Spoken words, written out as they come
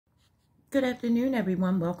Good afternoon,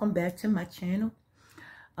 everyone. Welcome back to my channel.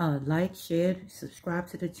 Like, share, subscribe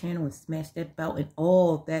to the channel, and smash that bell and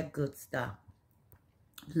all that good stuff.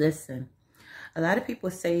 Listen, a lot of people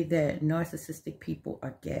say that narcissistic people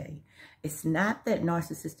are gay. It's not that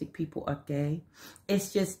narcissistic people are gay.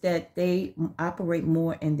 It's just that they operate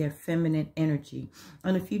more in their feminine energy.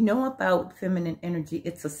 And if you know about feminine energy,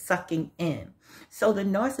 it's a sucking in. So the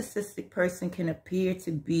narcissistic person can appear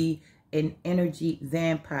to be an energy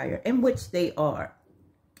vampire, in which they are,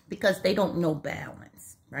 because they don't know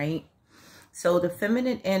balance, right? So the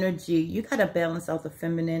feminine energy, you got to balance out the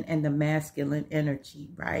feminine and the masculine energy,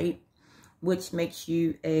 right? Which makes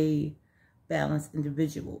you a balanced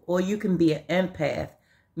individual. Or you can be an empath,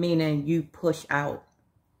 meaning you push out.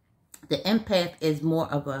 The empath is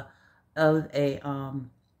more of a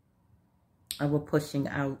pushing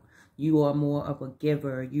out. You are more of a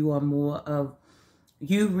giver. You are more of,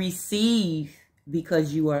 you receive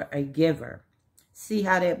because you are a giver. See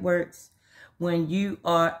how that works? When you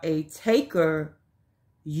are a taker,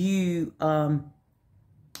 you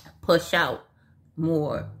push out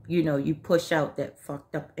more. You know, you push out that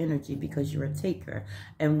fucked up energy because you're a taker.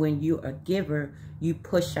 And when you're a giver, you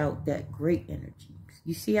push out that great energy.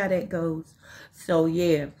 You see how that goes? So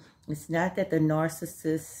yeah, it's not that the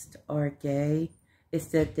narcissists are gay. It's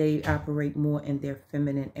that they operate more in their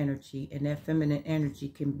feminine energy. And that feminine energy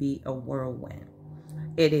can be a whirlwind.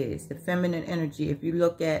 It is. The feminine energy, if you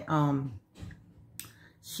look at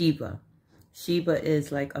Shiva. Shiva is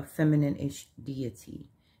like a feminine-ish deity.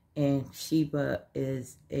 And Shiva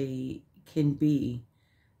is can be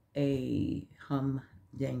a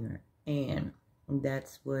humdinger. And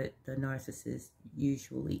that's what the narcissist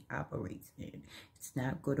usually operates in. It's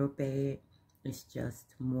not good or bad. It's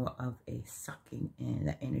just more of a sucking in,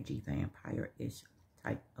 the energy vampire-ish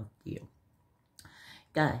type of deal.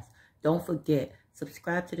 Guys, don't forget,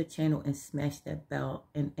 subscribe to the channel and smash that bell.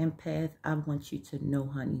 And empath, I want you to know,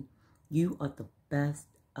 honey, you are the best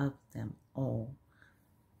of them all.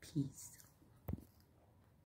 Peace.